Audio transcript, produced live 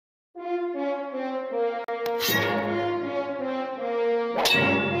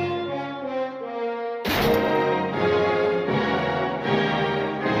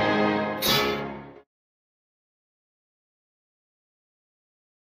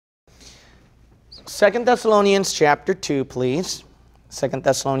2 Thessalonians chapter 2, please. 2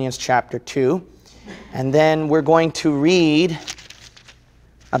 Thessalonians chapter 2. And then we're going to read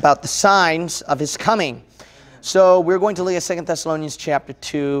about the signs of his coming. So we're going to look at 2 Thessalonians chapter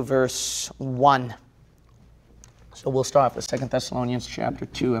 2, verse 1. So we'll start off with 2 Thessalonians chapter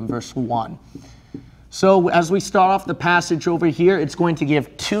 2 and verse 1. So as we start off the passage over here, it's going to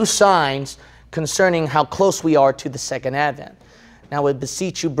give two signs concerning how close we are to the second advent. Now we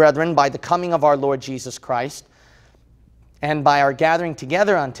beseech you, brethren, by the coming of our Lord Jesus Christ, and by our gathering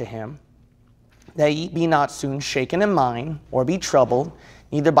together unto him, that ye be not soon shaken in mind, or be troubled,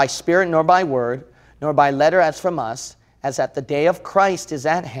 neither by spirit nor by word, nor by letter as from us, as that the day of Christ is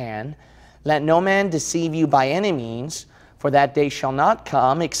at hand. Let no man deceive you by any means, for that day shall not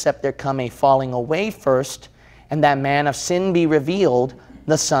come, except there come a falling away first, and that man of sin be revealed,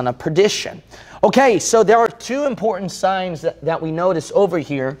 the son of perdition. Okay, so there are two important signs that we notice over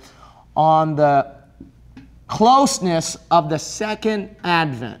here on the closeness of the second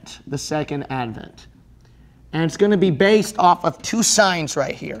advent. The second advent. And it's going to be based off of two signs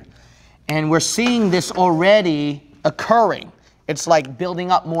right here. And we're seeing this already occurring. It's like building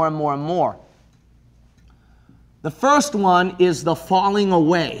up more and more and more. The first one is the falling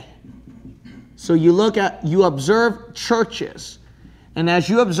away. So you observe churches. And as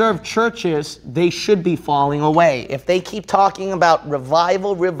you observe churches, they should be falling away. If they keep talking about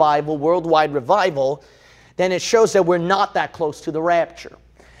revival, worldwide revival, then it shows that we're not that close to the rapture.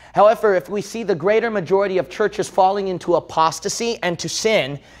 However, if we see the greater majority of churches falling into apostasy and to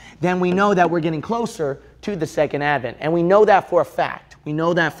sin, then we know that we're getting closer to the second advent. And we know that for a fact. We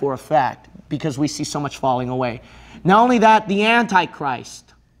know that for a fact because we see so much falling away. Not only that, the Antichrist.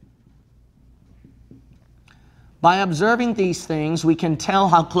 By observing these things, we can tell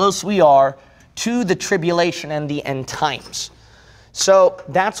how close we are to the tribulation and the end times. So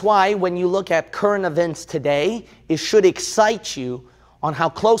that's why when you look at current events today, it should excite you on how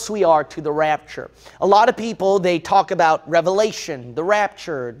close we are to the rapture. A lot of people, they talk about Revelation, the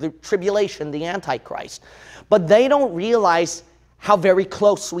rapture, the tribulation, the Antichrist. But they don't realize how very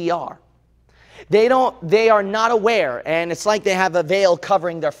close we are. They are not aware, and it's like they have a veil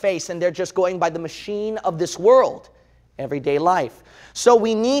covering their face and they're just going by the machine of this world, everyday life. So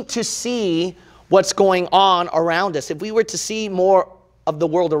we need to see what's going on around us. If we were to see more of the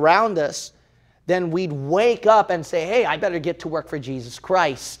world around us, then we'd wake up and say, hey, I better get to work for Jesus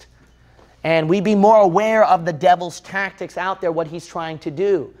Christ. And we'd be more aware of the devil's tactics out there, what he's trying to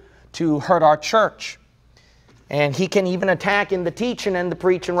do to hurt our church. And he can even attack in the teaching and the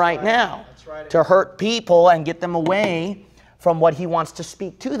preaching right now to hurt people and get them away from what he wants to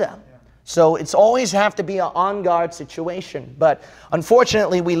speak to them. So it's always have to be an on-guard situation. But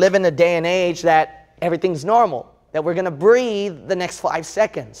unfortunately, we live in a day and age that everything's normal, that we're going to breathe the next 5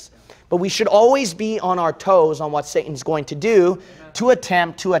 seconds. But we should always be on our toes on what Satan's going to do to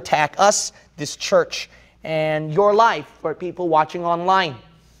attempt to attack us, this church, and your life for people watching online.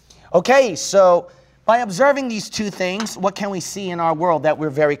 Okay, so by observing these two things, what can we see in our world? That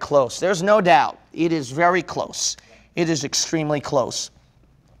we're very close. There's no doubt. It is very close. It is extremely close.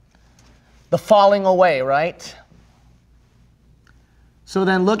 The falling away, right? So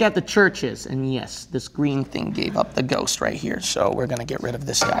then look at the churches. And yes, this green thing gave up the ghost right here. So we're going to get rid of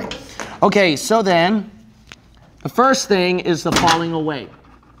this guy. Okay, so then the first thing is the falling away.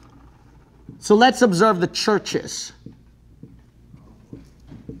 So let's observe the churches.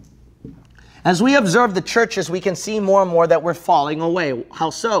 As we observe the churches, we can see more and more that we're falling away. How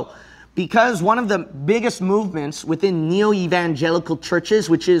so? Because one of the biggest movements within neo-evangelical churches,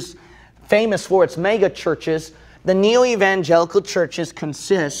 which is famous for its mega churches, the neo-evangelical churches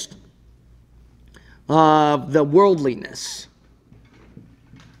consist of the worldliness.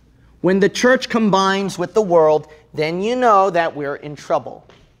 When the church combines with the world, then you know that we're in trouble.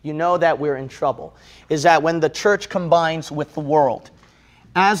 You know that we're in trouble. Is that when the church combines with the world.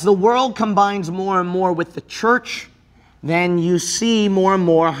 As the world combines more and more with the church, then you see more and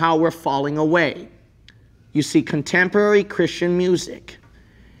more how we're falling away. You see contemporary Christian music.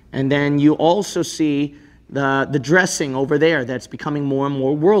 And then you also see the dressing over there that's becoming more and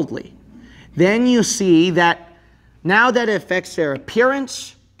more worldly. Then you see that now that it affects their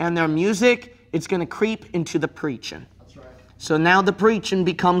appearance and their music, it's going to creep into the preaching. That's right. So now the preaching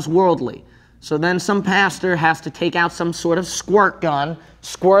becomes worldly. So then some pastor has to take out some sort of squirt gun,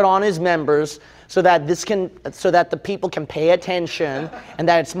 squirt on his members, so that the people can pay attention and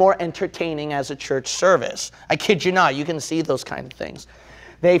that it's more entertaining as a church service. I kid you not, you can see those kind of things.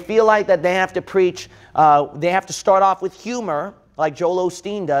 They feel like that they have to preach, they have to start off with humor, like Joel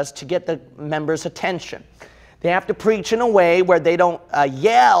Osteen does, to get the members' attention. They have to preach in a way where they don't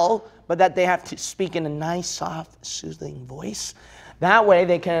yell, but that they have to speak in a nice, soft, soothing voice. That way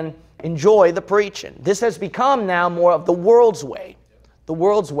they can enjoy the preaching. This has become now more of the world's way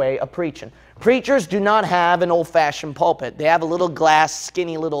of preaching. Preachers do not have an old-fashioned pulpit. They have a little glass,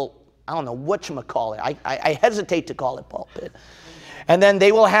 skinny little, I don't know whatchamacallit. I hesitate to call it pulpit. And then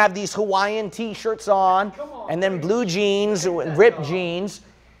they will have these Hawaiian t-shirts on, and then blue jeans, ripped jeans.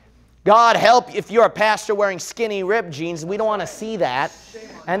 God help if you're a pastor wearing skinny ripped jeans. We don't want to see that.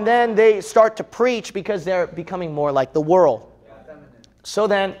 And then they start to preach because they're becoming more like the world. So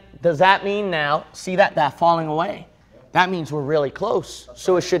then, does that mean now, see that falling away? That means we're really close.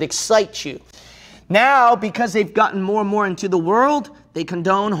 So it should excite you. Now, because they've gotten more and more into the world, they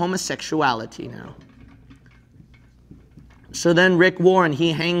condone homosexuality now. So then Rick Warren,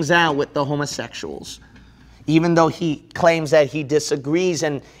 he hangs out with the homosexuals, even though he claims that he disagrees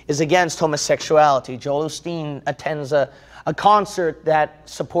and is against homosexuality. Joel Osteen attends a concert that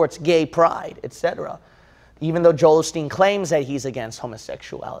supports gay pride, etc., even though Joel Osteen claims that he's against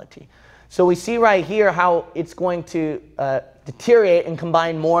homosexuality. So we see right here how it's going to deteriorate and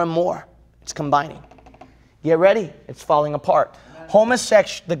combine more and more. It's combining. Get ready. It's falling apart. One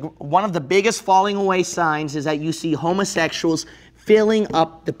of the biggest falling away signs is that you see homosexuals filling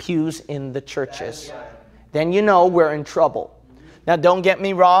up the pews in the churches. Then you know we're in trouble. Now don't get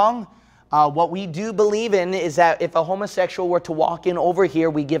me wrong. What we do believe in is that if a homosexual were to walk in over here,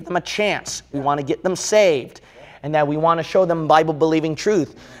 we give them a chance. We want to get them saved. And that we want to show them Bible-believing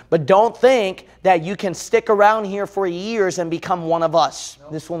truth. But don't think that you can stick around here for years and become one of us.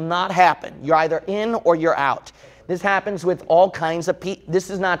 This will not happen. You're either in or you're out. This happens with all kinds of people. This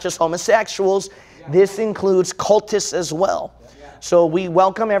is not just homosexuals. This includes cultists as well. So we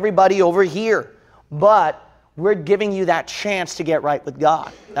welcome everybody over here. But we're giving you that chance to get right with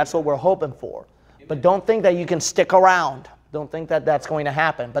God. That's what we're hoping for. But don't think that you can stick around. Don't think that that's going to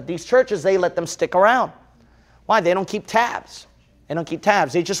happen. But these churches, they let them stick around. Why? They don't keep tabs. They don't keep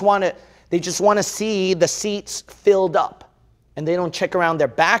tabs. They just want to see the seats filled up. And they don't check around their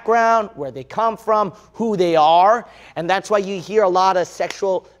background, where they come from, who they are. And that's why you hear a lot of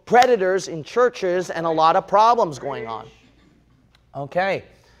sexual predators in churches and a lot of problems going on. Okay.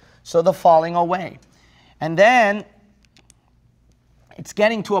 So the falling away. And then it's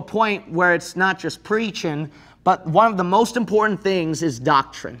getting to a point where it's not just preaching, but one of the most important things is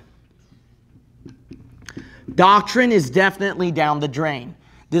doctrine. Doctrine is definitely down the drain.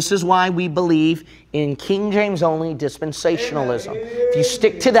 This is why we believe in King James only dispensationalism. If you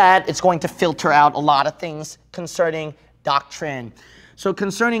stick to that, it's going to filter out a lot of things concerning doctrine. So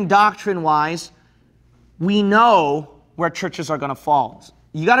concerning doctrine-wise, we know where churches are going to fall.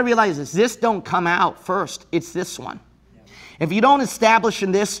 You got to realize this don't come out first. It's this one. If you don't establish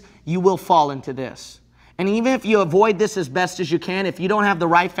in this, you will fall into this. And even if you avoid this as best as you can, if you don't have the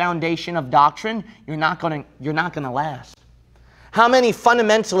right foundation of doctrine, you're not going to last. How many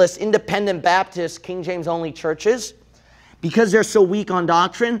fundamentalist, independent Baptist, King James only churches, because they're so weak on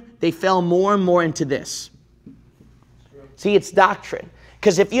doctrine, they fell more and more into this. See, it's doctrine.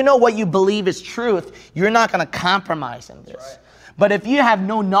 Because if you know what you believe is truth, you're not going to compromise in this. Right. But if you have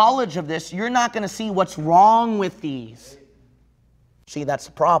no knowledge of this, you're not going to see what's wrong with these. See, that's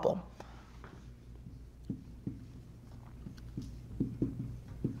the problem.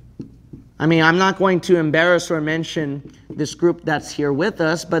 I mean, I'm not going to embarrass or mention this group that's here with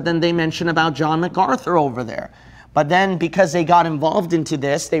us, but then they mention about John MacArthur over there. But then because they got involved into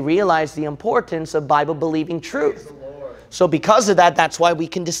this, they realized the importance of Bible-believing truth. So because of that, that's why we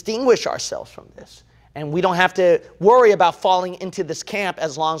can distinguish ourselves from this. And we don't have to worry about falling into this camp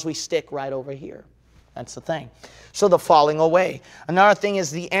as long as we stick right over here. That's the thing. So the falling away. Another thing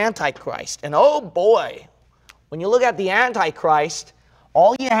is the Antichrist. And oh boy, when you look at the Antichrist,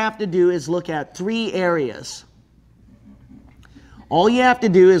 all you have to do is look at 3 areas. All you have to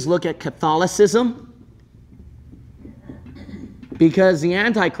do is look at Catholicism, because the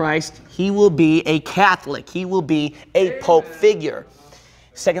Antichrist, he will be a Catholic. He will be a Pope figure.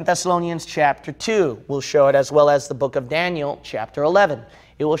 2 Thessalonians chapter 2 will show it, as well as the book of Daniel chapter 11.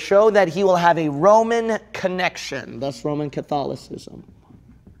 It will show that he will have a Roman connection, thus Roman Catholicism.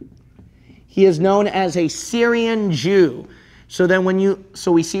 He is known as a Syrian Jew. So then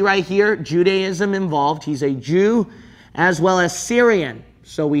we see right here, Judaism involved. He's a Jew as well as Syrian.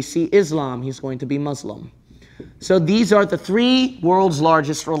 So we see Islam. He's going to be Muslim. So these are the 3 world's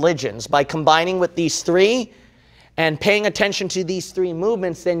largest religions. By combining with these 3 and paying attention to these 3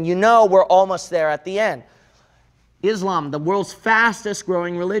 movements, then you know we're almost there at the end. Islam, the world's fastest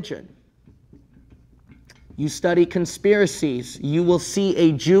growing religion. You study conspiracies, you will see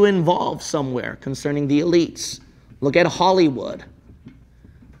a Jew involved somewhere concerning the elites. Look at Hollywood.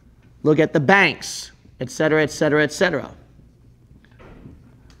 Look at the banks, etc., etc., etc.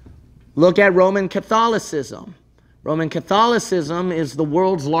 Look at Roman Catholicism. Roman Catholicism is the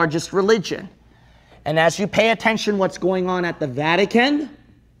world's largest religion. And as you pay attention what's going on at the Vatican,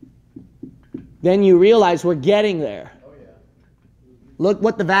 then you realize we're getting there. Look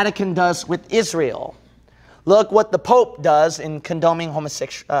what the Vatican does with Israel. Look what the Pope does in condoning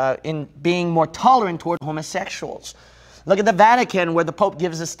in being more tolerant toward homosexuals. Look at the Vatican where the Pope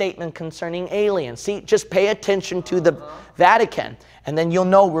gives a statement concerning aliens. See, just pay attention to the Vatican and then you'll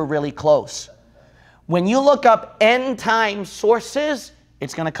know we're really close. When you look up end time sources,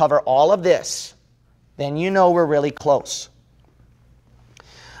 it's going to cover all of this. Then you know we're really close.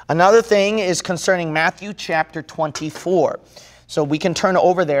 Another thing is concerning Matthew chapter 24. So we can turn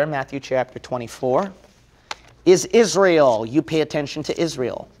over there, Matthew chapter 24. Is Israel. You pay attention to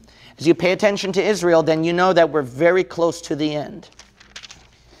Israel. As you pay attention to Israel, then you know that we're very close to the end.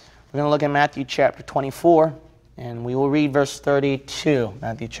 We're going to look at Matthew chapter 24, and we will read verse 32.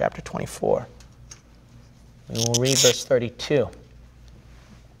 Matthew chapter 24. We will read verse 32.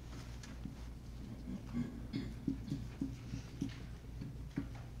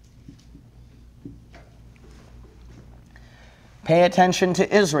 Pay attention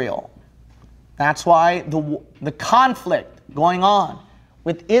to Israel. That's why the conflict going on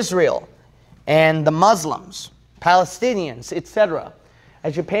with Israel and the Muslims, Palestinians, etc.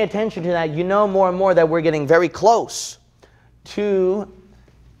 As you pay attention to that, you know more and more that we're getting very close to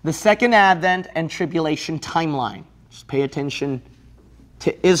the second advent and tribulation timeline. Just pay attention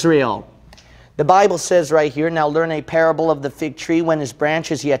to Israel. The Bible says right here, now learn a parable of the fig tree. When his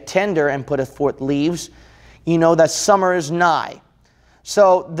branch is yet tender and putteth forth leaves, you know that summer is nigh.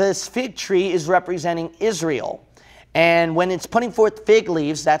 So this fig tree is representing Israel. And when it's putting forth fig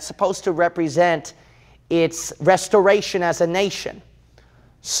leaves, that's supposed to represent its restoration as a nation.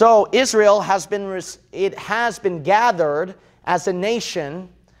 So Israel has been gathered as a nation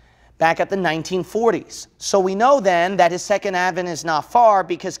back at the 1940s. So we know then that his second advent is not far,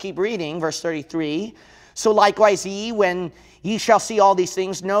 because keep reading, verse 33. So likewise ye, when ye shall see all these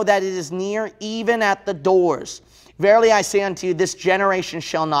things, know that it is near, even at the doors. Verily I say unto you, this generation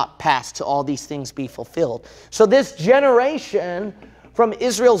shall not pass till all these things be fulfilled. So this generation, from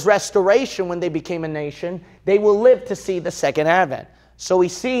Israel's restoration when they became a nation, they will live to see the second advent. So we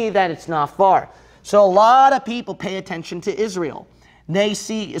see that it's not far. So a lot of people pay attention to Israel. They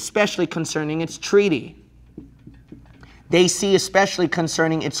see especially concerning its treaty. They see especially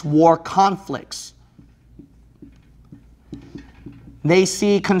concerning its war conflicts. They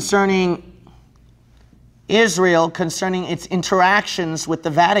see concerning Israel concerning its interactions with the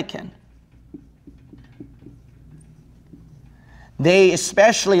Vatican. They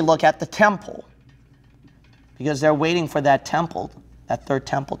especially look at the temple, because they're waiting for that temple, that third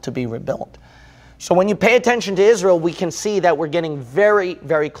temple, to be rebuilt. So when you pay attention to Israel, we can see that we're getting very,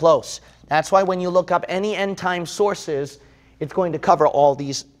 very close. That's why when you look up any end time sources, it's going to cover all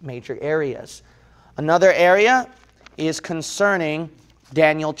these major areas. Another area is concerning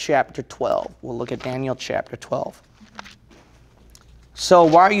Daniel chapter 12. We'll look at Daniel chapter 12. So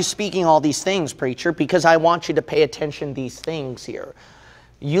why are you speaking all these things, preacher? Because I want you to pay attention to these things here.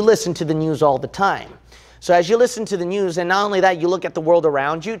 You listen to the news all the time. So as you listen to the news, and not only that, you look at the world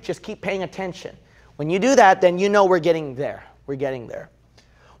around you, just keep paying attention. When you do that, then you know we're getting there. We're getting there.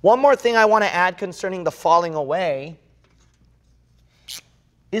 One more thing I want to add concerning the falling away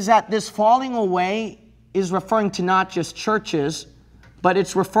is that this falling away is referring to not just churches, but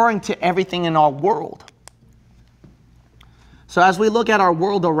it's referring to everything in our world. So as we look at our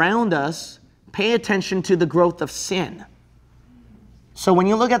world around us, pay attention to the growth of sin. So when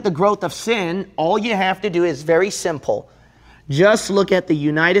you look at the growth of sin, all you have to do is very simple. Just look at the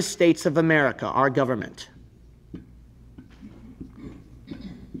United States of America, our government.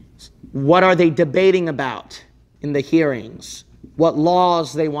 What are they debating about in the hearings? What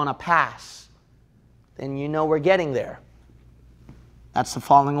laws they want to pass? Then you know we're getting there. That's the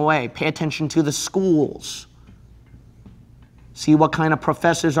falling away. Pay attention to the schools. See what kind of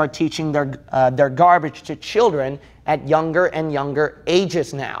professors are teaching their garbage to children at younger and younger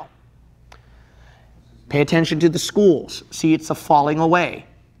ages now. Pay attention to the schools. See, it's a falling away.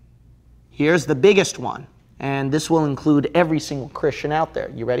 Here's the biggest one. And this will include every single Christian out there.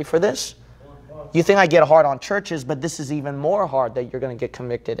 You ready for this? You think I get hard on churches, but this is even more hard that you're going to get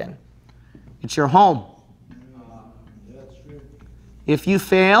convicted in. It's your home. If you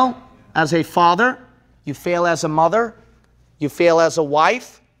fail as a father, you fail as a mother, you fail as a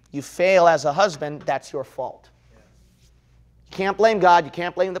wife, you fail as a husband, that's your fault. You can't blame God. You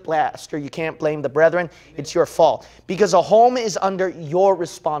can't blame the pastor. You can't blame the brethren. It's your fault. Because a home is under your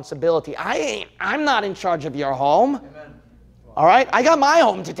responsibility. I'm not in charge of your home. Amen. All right? I got my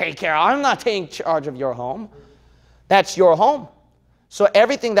home to take care of. I'm not taking charge of your home. That's your home. So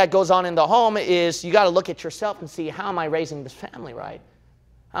everything that goes on in the home is, you got to look at yourself and see, how am I raising this family right?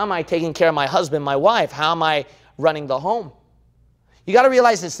 How am I taking care of my husband, my wife? How am I running the home? You got to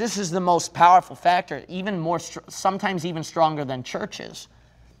realize this. This is the most powerful factor, even more, sometimes even stronger than churches.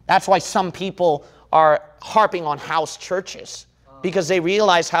 That's why some people are harping on house churches, because they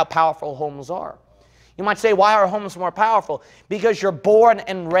realize how powerful homes are. You might say, why are homes more powerful? Because you're born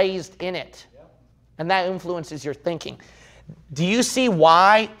and raised in it. And that influences your thinking. Do you see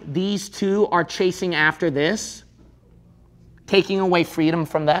why these two are chasing after this? Taking away freedom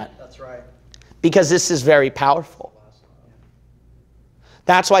from that? That's right. Because this is very powerful.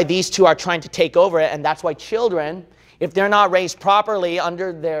 That's why these two are trying to take over it, and that's why children, if they're not raised properly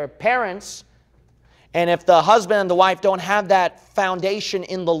under their parents, and if the husband and the wife don't have that foundation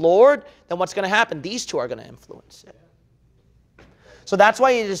in the Lord, then what's going to happen? These two are going to influence it. So that's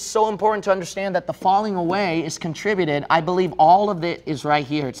why it is so important to understand that the falling away is contributed. I believe all of it is right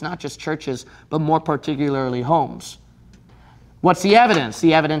here. It's not just churches, but more particularly homes. What's the evidence?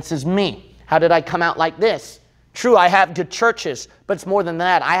 The evidence is me. How did I come out like this? True, I have good churches, but it's more than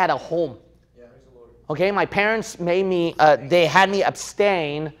that. I had a home. Okay, my parents made me, they had me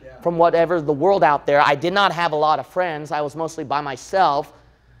abstain from whatever the world out there. I did not have a lot of friends. I was mostly by myself.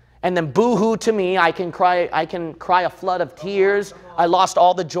 And then boo-hoo to me, I can cry a flood of tears. I lost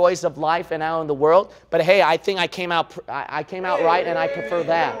all the joys of life and out in the world. But hey, I think I came out right, and I prefer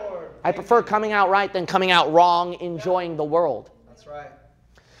that. I prefer coming out right than coming out wrong, enjoying the world. That's right.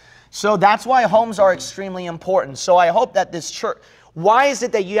 So that's why homes are extremely important. So I hope that this church, why is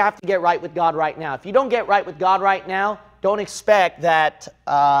it that you have to get right with God right now? If you don't get right with God right now, don't expect that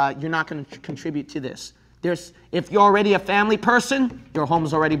you're not going to contribute to this. If you're already a family person, your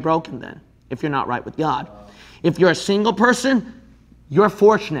home's already broken then, if you're not right with God. If you're a single person, you're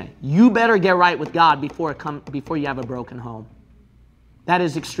fortunate. You better get right with God before you have a broken home. That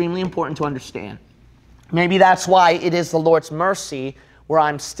is extremely important to understand. Maybe that's why it is the Lord's mercy where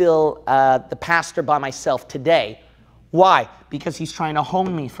I'm still the pastor by myself today. Why? Because He's trying to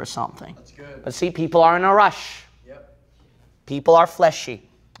hone me for something. That's good. But see, people are in a rush. Yep. People are fleshy.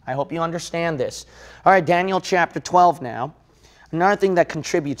 I hope you understand this. All right, Daniel chapter 12 now. Another thing that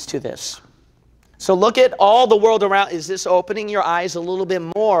contributes to this. So look at all the world around. Is this opening your eyes a little bit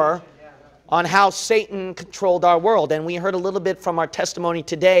more on how Satan controlled our world? And we heard a little bit from our testimony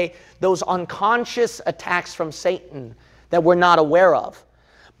today, those unconscious attacks from Satan that we're not aware of.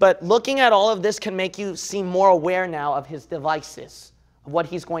 But looking at all of this can make you seem more aware now of his devices, of what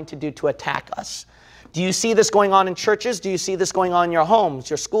he's going to do to attack us. Do you see this going on in churches? Do you see this going on in your homes,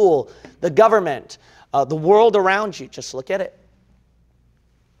 your school, the government, the world around you? Just look at it.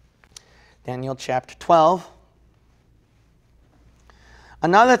 Daniel chapter 12.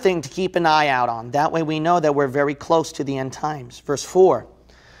 Another thing to keep an eye out on. That way we know that we're very close to the end times. Verse 4.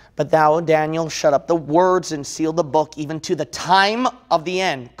 But thou, Daniel, shut up the words and seal the book even to the time of the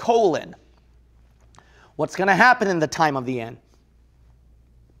end. : What's going to happen in the time of the end?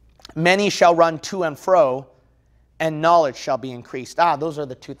 Many shall run to and fro, and knowledge shall be increased. Those are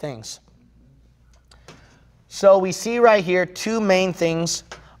the two things. So we see right here two main things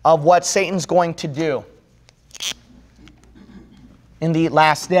of what Satan's going to do in the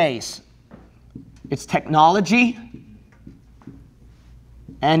last days. It's technology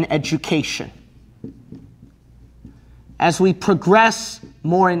and education. As we progress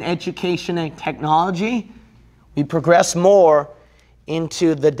more in education and technology, we progress more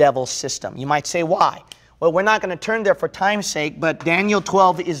into the devil's system. You might say, why? Well, we're not going to turn there for time's sake, but Daniel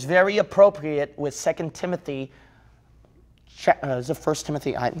 12 is very appropriate with 2 Timothy. Is it 1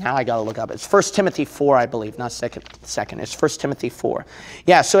 Timothy? Now I got to look up. It's 1 Timothy 4, I believe, not second. It's 1 Timothy 4.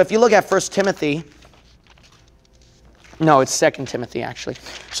 Yeah, so if you look at 1 Timothy, no, it's 2 Timothy, actually.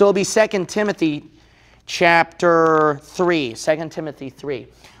 So it'll be 2 Timothy chapter 3, 2 Timothy 3.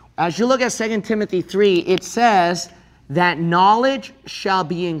 As you look at 2 Timothy 3, it says that knowledge shall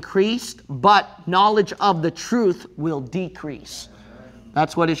be increased, but knowledge of the truth will decrease.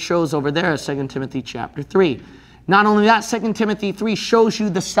 That's what it shows over there at 2 Timothy chapter 3. Not only that, 2 Timothy 3 shows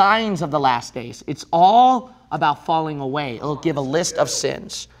you the signs of the last days. It's all about falling away. It'll give a list of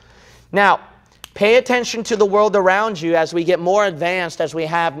sins. Now, pay attention to the world around you as we get more advanced, as we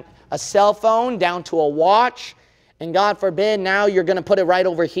have a cell phone down to a watch, and God forbid, now you're going to put it right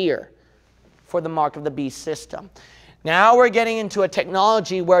over here for the mark of the beast system. Now we're getting into a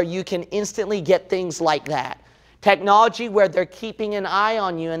technology where you can instantly get things like that. Technology where they're keeping an eye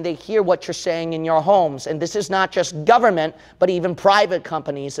on you and they hear what you're saying in your homes. And this is not just government, but even private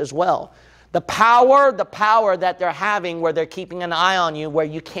companies as well. The power that they're having where they're keeping an eye on you, where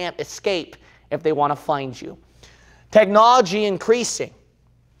you can't escape if they want to find you. Technology increasing,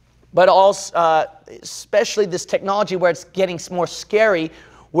 but also especially this technology where it's getting more scary,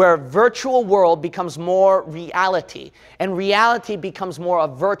 where virtual world becomes more reality, and reality becomes more a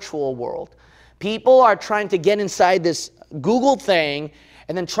virtual world. People are trying to get inside this Google thing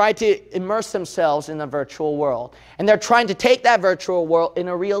and then try to immerse themselves in the virtual world. And they're trying to take that virtual world in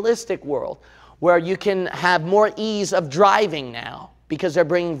a realistic world where you can have more ease of driving now because they're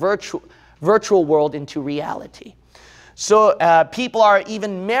bringing virtual world into reality. So people are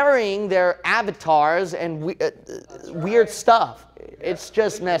even marrying their avatars and weird stuff. It's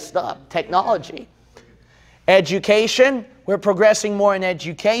just messed up. Technology. Education, we're progressing more in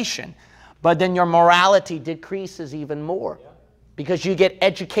education. But then your morality decreases even more because you get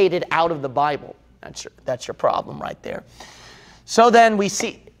educated out of the Bible. That's your problem right there. So then we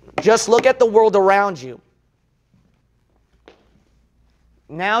see, just look at the world around you.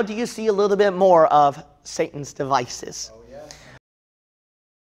 Now do you see a little bit more of Satan's devices?